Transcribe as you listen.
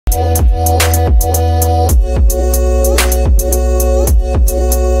What's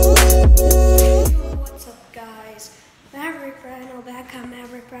up, guys? Maverick Rhino back on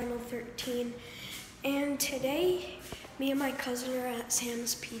Maverick Rhino 13, and today me and my cousin are at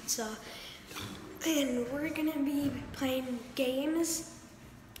Sam's Pizza, and we're gonna be playing games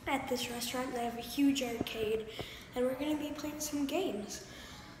at this restaurant. They have a huge arcade, and we're gonna be playing some games.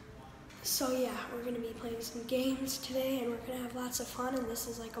 So yeah, we're gonna be playing some games today, and we're gonna have lots of fun, and this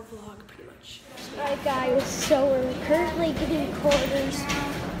is like a vlog pretty much. Alright guys, so we're currently getting quarters.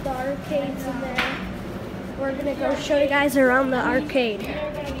 The arcade's in there. We're gonna go show you guys around the arcade. $10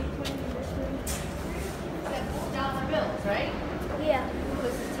 bills, right? Yeah.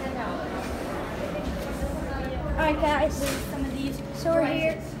 This is $10. Alright guys, Some of these. so we're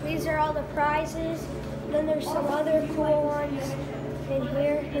here. These are all the prizes. Then there's some other cool ones in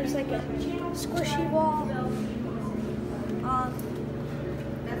here. There's like a squishy ball.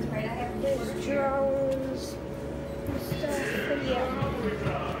 That's right. I have. There's drones and stuff. And yeah.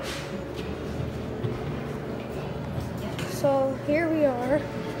 So here we are.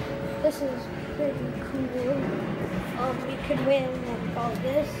 This is pretty cool. We could win like all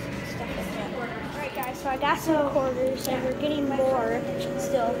this and stuff like that. Alright guys, so I got some quarters and we're getting more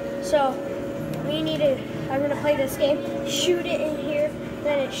still. So we need to, I'm gonna play this game, shoot it in here,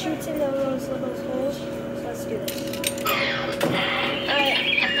 then it shoots into those little holes. So let's do this. Alright.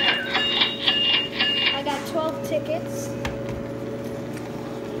 I got 12 tickets.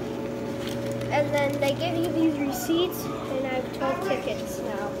 And then they give you these receipts, and I have 12 tickets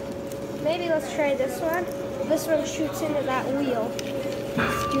now. Maybe let's try this one. This one shoots into that wheel.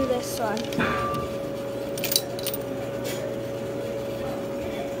 Let's do this one.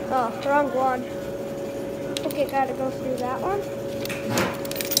 Oh, wrong one. Okay, gotta go through that one.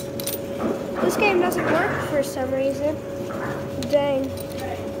 This game doesn't work for some reason. Dang.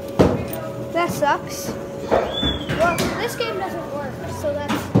 That sucks. Well, this game doesn't work, so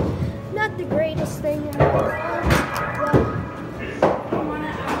that's not the greatest thing in the world. Well,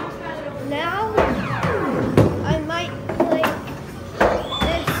 now I might play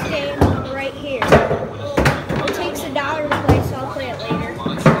this game right here. It takes $1 to play, so I'll play it later.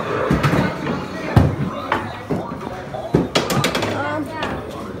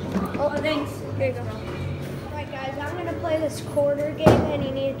 Oh, thanks. Here you go. Alright guys, I'm gonna play this quarter game, and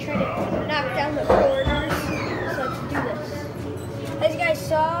you need to try to knock down the quarters. So let's do this. As you guys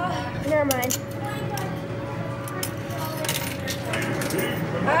saw, never mind.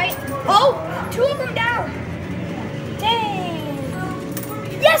 Alright. Oh! 2 of them down! Dang!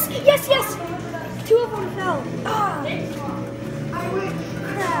 Yes! Yes! Yes! 2 of them fell. Ah!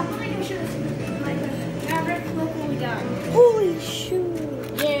 Crap. Holy shoot.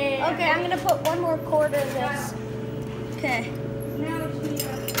 Yeah. Okay, I'm gonna put 1 more quarter in this. Okay.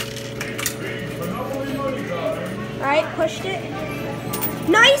 Alright, pushed it.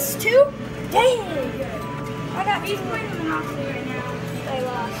 Nice, 2. Dang! I got 8 points in the house right now. I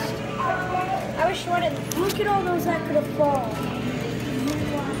lost. I wish I wanted. Look at all those that could have fallen.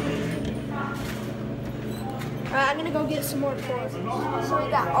 Alright, I'm gonna go get some more quarters. So we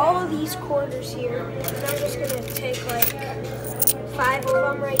got all of these quarters here. And I'm just gonna take like 5 of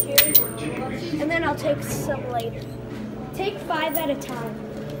them right here. And then I'll take some later. Take 5 at a time.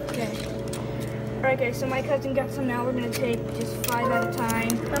 Okay. Alright guys, so my cousin got some now. We're going to take just 5 at a time.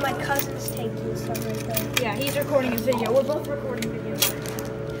 Now my cousin's taking some right there. Yeah, he's recording a video. We're both recording videos.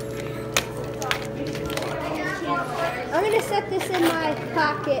 I'm going to set this in my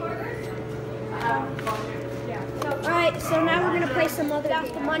pocket. Alright, so now we're going to play some other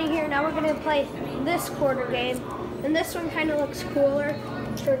games. The money here. Now we're going to play this quarter game. And this one kind of looks cooler.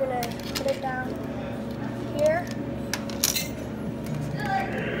 So we're going to put it down here.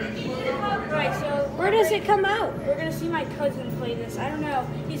 Right, so Where does it come out? we're gonna see my cousin play this. I don't know.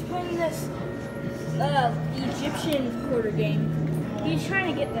 He's playing this Egyptian quarter game. He's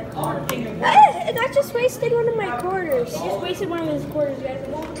trying to get the quarter thing to work. I just wasted one of my quarters. He just wasted one of his quarters, guys. It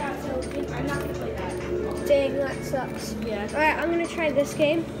won't work out, so I'm not gonna play that. Dang, that sucks. Yeah. Alright, I'm gonna try this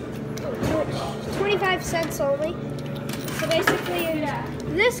game. It's 25 cents only. So basically, in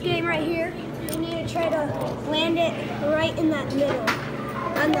this game right here, you need to try to land it right in that middle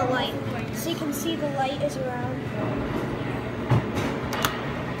on the light. So you can see the light is around.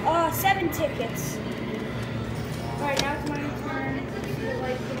 7 tickets. Alright, now it's my turn. The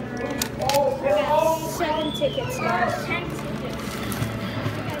light's going around. I got 7 tickets, guys. 10 tickets.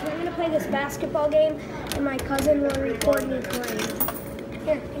 Guys, I'm gonna play this basketball game, and my cousin will record me playing.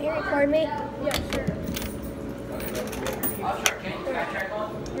 Here, can you record me? Yeah, sure.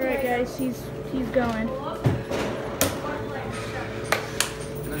 Alright guys, he's going.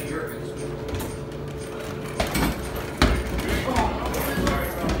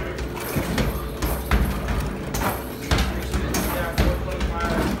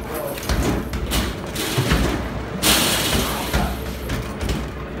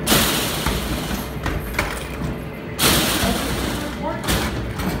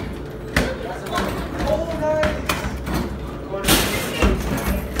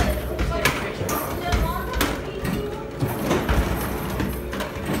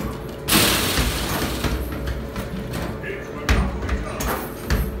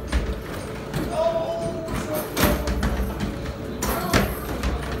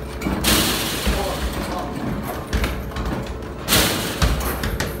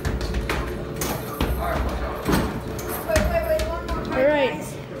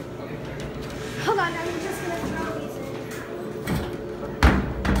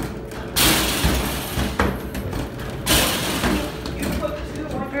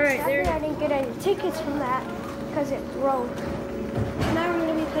 right, there. I didn't get any tickets from that because it broke. Now we're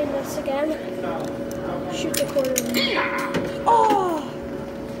going to be playing this again. Shoot the quarter. Oh!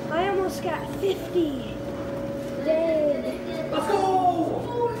 I almost got 50. Dang. Let's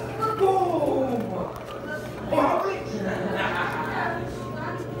go! Boom!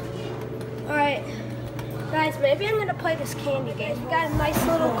 Alright. Guys, maybe I'm going to play this candy game. We got a nice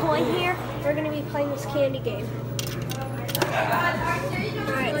little coin here. We're going to be playing this candy game.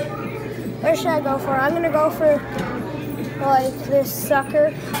 Alright. Where should I go for? I'm going to go for like this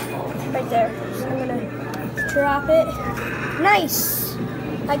sucker right there. So I'm going to drop it. Nice!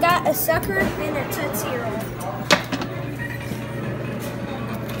 I got a sucker and a Tootsie Roll.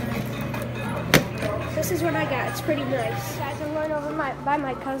 This is what I got. It's pretty nice. Guys, I'm going over by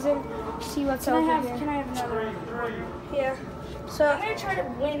my cousin to see what's over here. Can I have another one? Yeah. So I'm gonna try to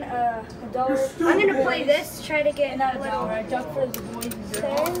win a dollar. I'm gonna play this. Try to get Not a a little. dollar. I duck for the boys and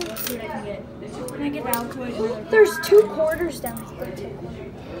girls. Let's see what I can get. Can I get Altoids? There's 2 quarters down here.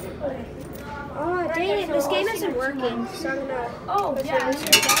 Oh dang it! This game isn't working. So I'm gonna. Oh yeah.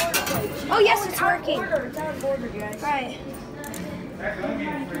 Oh yes, it's working. It's out of order, guys. All right.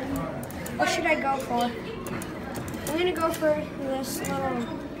 What should I go for? I'm gonna go for this little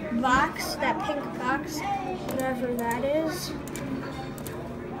box, that pink box, whatever that is.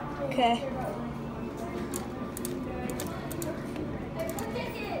 Okay.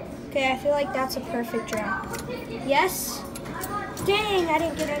 Okay, I feel like that's a perfect draw. Yes? Dang, I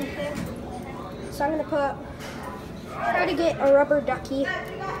didn't get anything. So I'm gonna try to get a rubber ducky.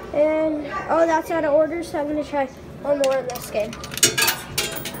 And, oh, that's out of order, so I'm gonna try one more in this game.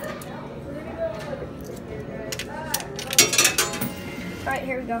 Alright,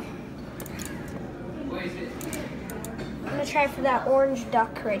 here we go. I'm gonna try for that orange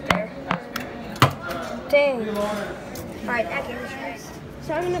duck right there. Dang. Alright, that game is nice.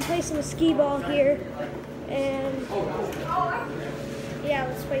 So I'm gonna play some skee ball here. And yeah,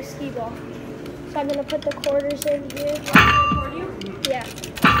 let's play skee ball. So I'm gonna put the quarters in here. Yeah.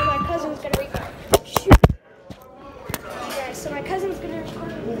 So my cousin's gonna record. Shoot. Yeah, so my cousin's gonna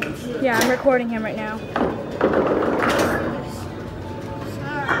record. Yeah, I'm recording him right now.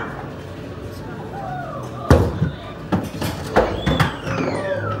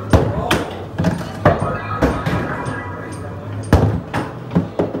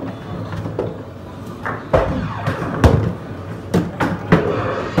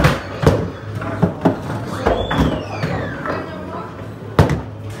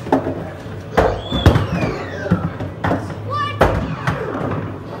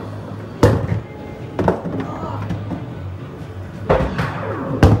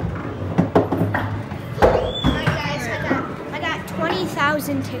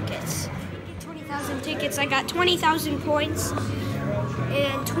 Tickets. 20,000 tickets. I got 20,000 points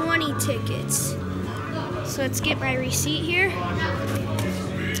and 20 tickets. So let's get my receipt here.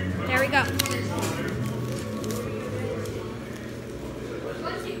 There we go.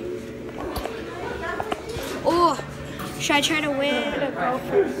 Oh, should I try to win or go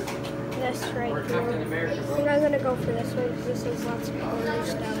for this right here? I think I'm gonna go for this one because this has lots of color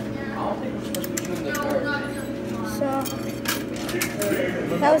stuff. So.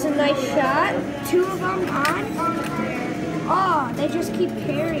 That was a nice shot. 2 of them on. Oh, they just keep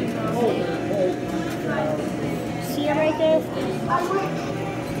carrying them. See them right there?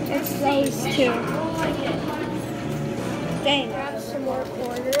 It's those 2. Dang. Grab some more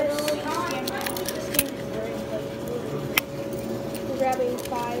quarters. I'm grabbing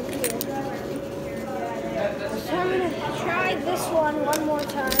 5 here. So I'm going to try this one more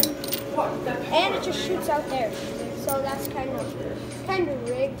time. And it just shoots out there. So that's kind of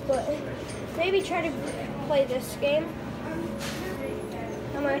rigged, but maybe try to play this game.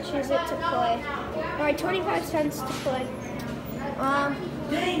 How much is it to play? Alright, 25 cents to play. I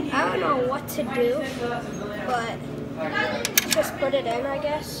don't know what to do, but just put it in, I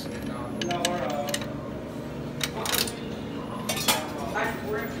guess.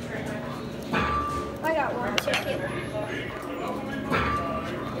 I got 1 ticket.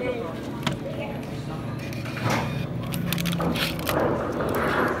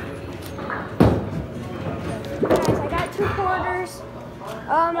 Guys, I got 2 quarters.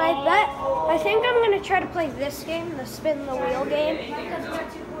 I think I'm gonna try to play this game, the spin the wheel game.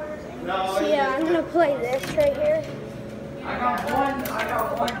 So yeah, I'm gonna play this right here. I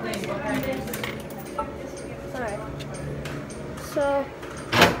got one thing. Alright. So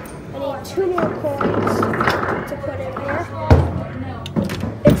I need 2 more coins to put in here.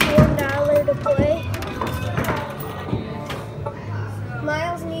 It's $1 to play.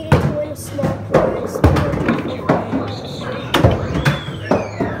 Miles needed to win a small prize.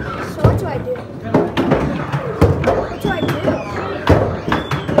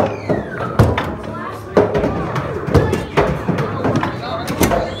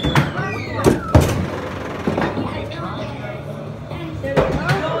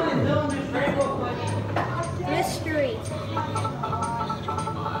 There we go. Mystery.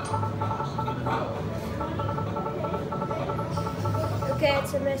 Okay,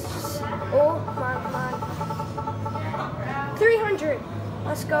 it's a miss. Oh, come on. 300.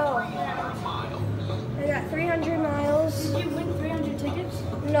 Let's go. I got 300 miles. Did you win 300 tickets?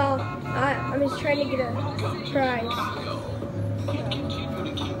 No, I'm just trying to get a prize.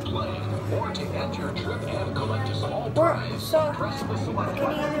 So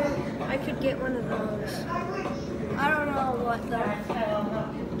I could get one of those. I don't know what though.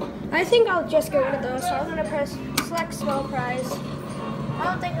 I think I'll just get one of those. So I'm gonna press select small prize. I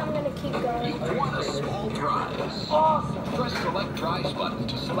don't think I'm gonna keep going. Won a small prize. Awesome. Press select prize button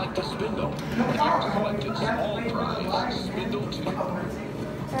to select a spindle. If you selected small prize, spindle 2.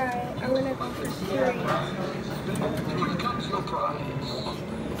 Alright, I'm gonna go for 3. Here comes your prize.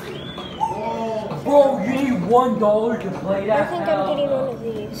 Bro, you need $1 to play I that. think I'm getting one of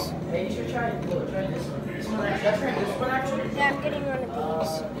these. Hey, you should try this one. This one actually. Yeah, I'm getting one of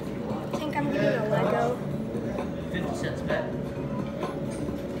these. I think I'm getting a Lego. 50 cents bet.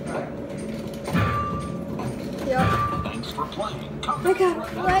 Yep. Thanks for playing. I got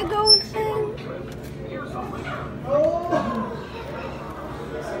a Lego thing.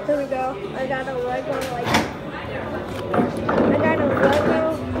 Here we go. I got a Lego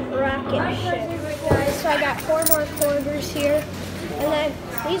rocket ship. Guys, so I got 4 more quarters here. And then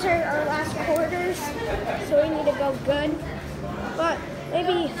these are our last quarters. So we need to go good. But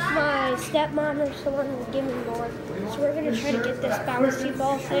maybe my stepmom or someone will give me more. So we're gonna try to get this bouncy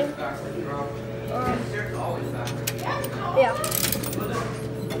ball thing. Yeah.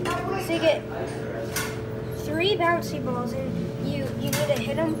 So you get 3 bouncy balls, and you need to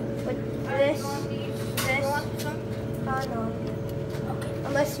hit them with this. No.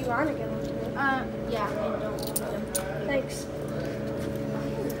 Unless you want to give them to me. Yeah, I don't want them. Thanks.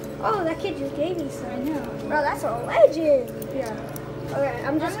 Oh, that kid just gave me some. I know. Bro, that's a legend. Yeah. Okay,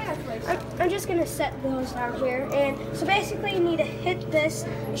 I'm just gonna set those down here, and so basically you need to hit this,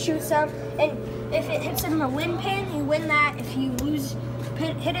 shoot some, and if it hits in the win pin, you win that. If you lose,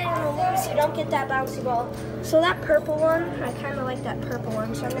 hit it in the lose, you don't get that bouncy ball. So that purple one, I kind of like that purple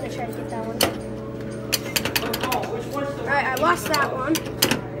one, so I'm gonna try to get that one. All right, I lost that one.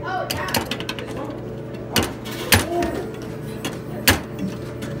 Oh, yeah.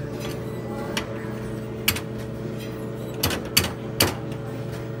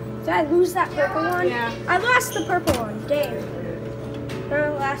 Did I lose that purple one? Yeah. I lost the purple one. Dang. The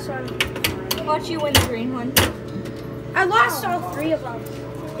last one. Watch you win the green one. I lost all 3 of them.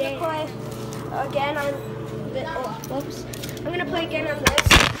 Dang. Play again on the. Oh, whoops. I'm gonna play again on this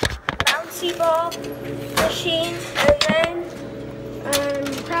bouncy ball machine, and then I'm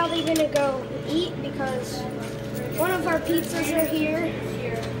probably gonna go eat because one of our pizzas are here.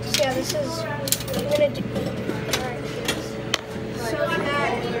 So yeah, this is. I'm gonna do. Alright. So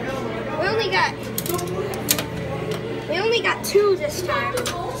we only got 2 this time,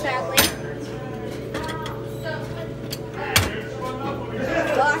 sadly.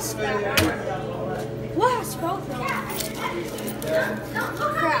 Lost that one. Lost both of them.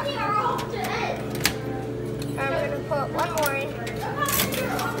 Crap. I'm gonna put one more in.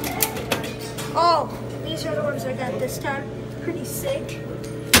 Oh, these are the ones I got this time. Pretty sick.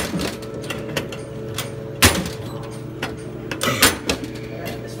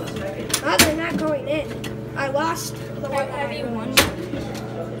 Oh, they're not going in. I lost the one. Have you won?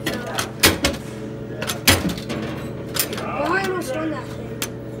 Oh, I almost won that thing.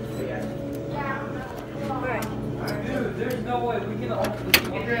 Alright. Dude, there's no way we can open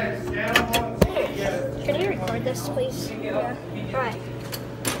this. Can you record this, please? Yeah. Alright.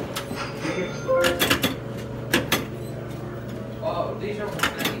 Oh, these are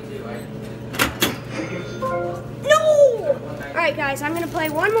 192, right? No! Alright, guys, I'm going to play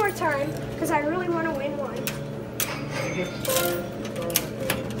one more time because I really want to win one.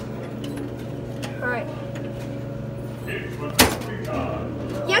 Alright.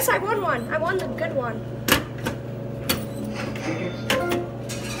 Yes, I won one. I won the good one.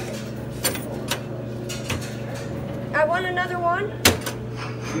 I won another one.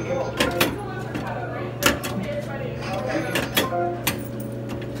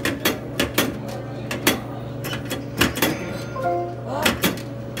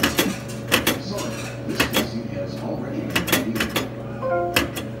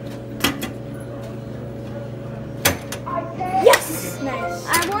 Yes! Nice.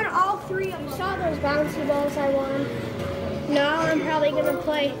 I won all 3. You saw those bouncy balls I won. Now I'm probably going to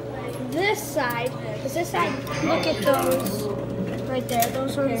play this side. Because this side, look at those right there.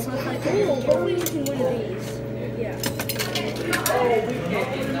 Those ones look like. Ooh, hopefully we can win these. Yeah.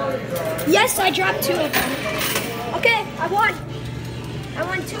 Yes, I dropped 2 of them. Okay, I won. I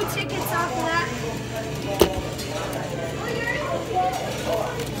won 2 tickets off of that.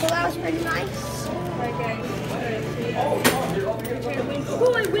 So that was pretty nice. Okay.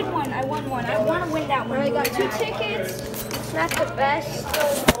 Oh, I win one. I won one. I want to win that one. I got 2 tickets. It's not the best.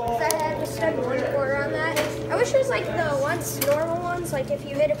 I had to spend 1 quarter on that. I wish it was like the normal ones, like if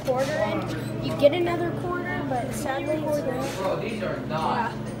you hit a quarter in, you get another quarter, but sadly it's not. Bro, these are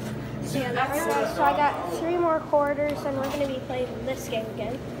not. So yeah, that sucks. So I got 3 more quarters, and we're going to be playing this game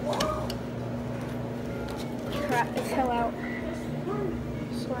again. Crap, it fell out.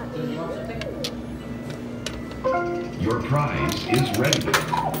 Slap me. Your prize is ready.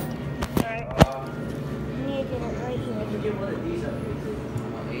 Alright. I need to get it right here. Get one of these up.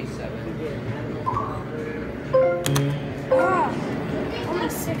 A7. Ah, only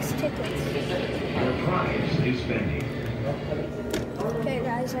 6 tickets. Your prize is pending. Okay,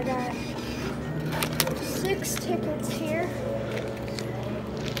 guys, I got 6 tickets here.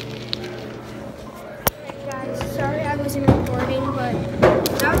 Alright, guys, sorry I wasn't recording, but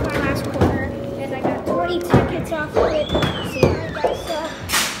that was my last quarter, and I got 20 tickets off of it. So, yeah, guys, so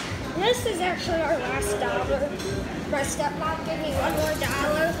this is actually our last dollar. My stepmom gave me $1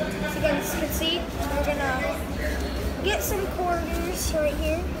 more. So you guys can see, we're gonna get some quarters right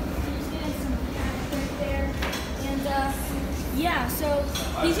here. And Yeah, so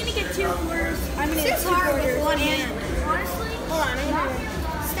he's going to get 2 quarters. I'm going to get It's 2 hard quarters. with one And hand. honestly, Hold on, I'm gonna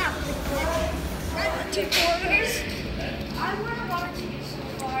stop the clip. I got 2 quarters. I would have wanted to do so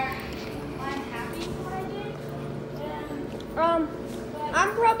far. I'm happy with what I did.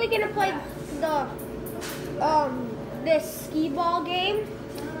 I'm probably gonna play the this skee ball game,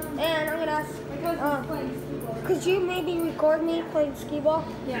 and I'm gonna could you maybe record me playing skee ball?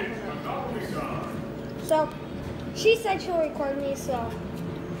 Yeah. So she said she'll record me, so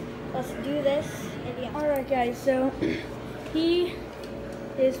let's do this. And yeah. Alright, guys, so he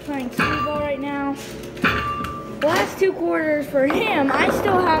is playing skee-ball right now. Last 2 quarters for him. I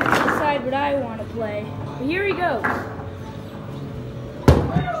still have to decide what I want to play. But here he goes.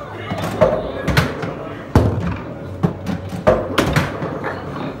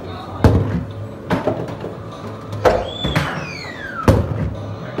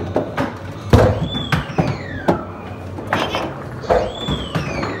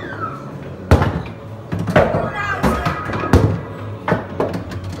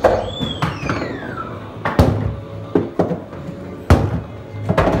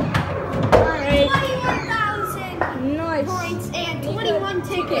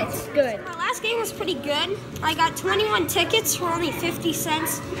 Tickets. Good. My last game was pretty good. I got 21 tickets for only 50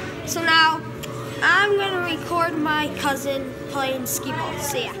 cents. So now I'm gonna record my cousin playing skee ball.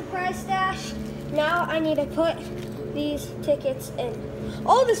 So yeah. Surprise stash. Now I need to put these tickets in.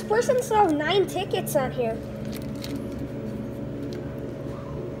 Oh, this person still has 9 tickets on here.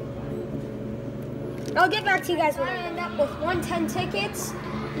 I'll get back to you guys when I end up with 110 tickets.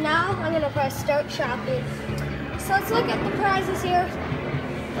 Now I'm gonna press start shopping. So let's look at the prizes here.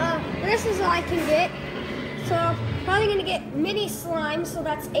 This is all I can get. So probably gonna get mini slime, so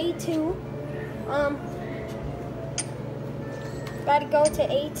that's A2. Gotta go to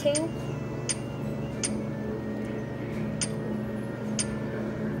A2.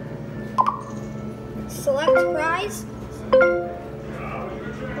 Select prize.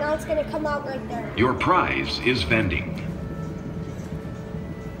 Now it's gonna come out right there. Your prize is vending.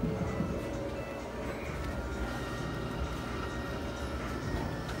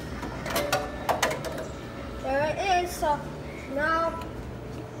 There it is. So now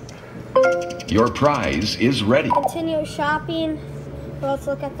Your prize is ready. continue shopping. Let's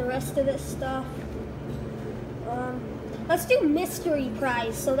look at the rest of this stuff. Let's do mystery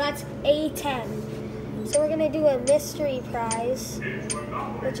prize. So that's A10. So we're gonna do a mystery prize,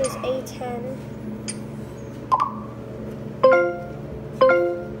 which is A10.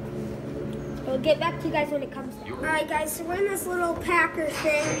 We'll get back to you guys when it comes down. Alright guys, so we're in this little Packer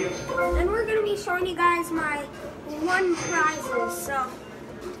thing, and we're gonna be showing you guys my 1 prizes. So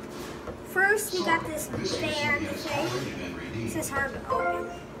first we got this band thing. This is hard to open,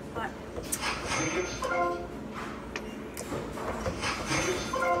 but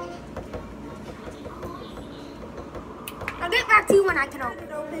I'll get back to you when I can open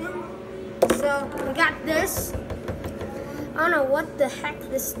them. So we got this. I don't know what the heck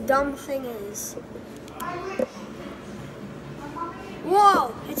this dumb thing is.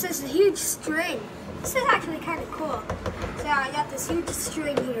 Whoa, it's this huge string. This is actually kind of cool. So yeah, I got this huge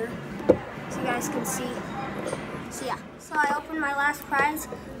string here, so you guys can see. So yeah, so I opened my last prize.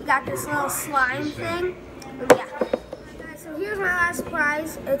 We got this little slime thing. And yeah. So here's my last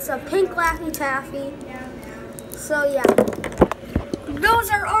prize. It's a pink Laffy Taffy. So yeah,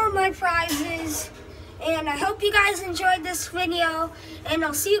 those are all my prizes. And I hope you guys enjoyed this video. And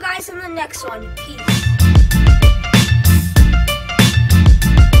I'll see you guys in the next one. Peace.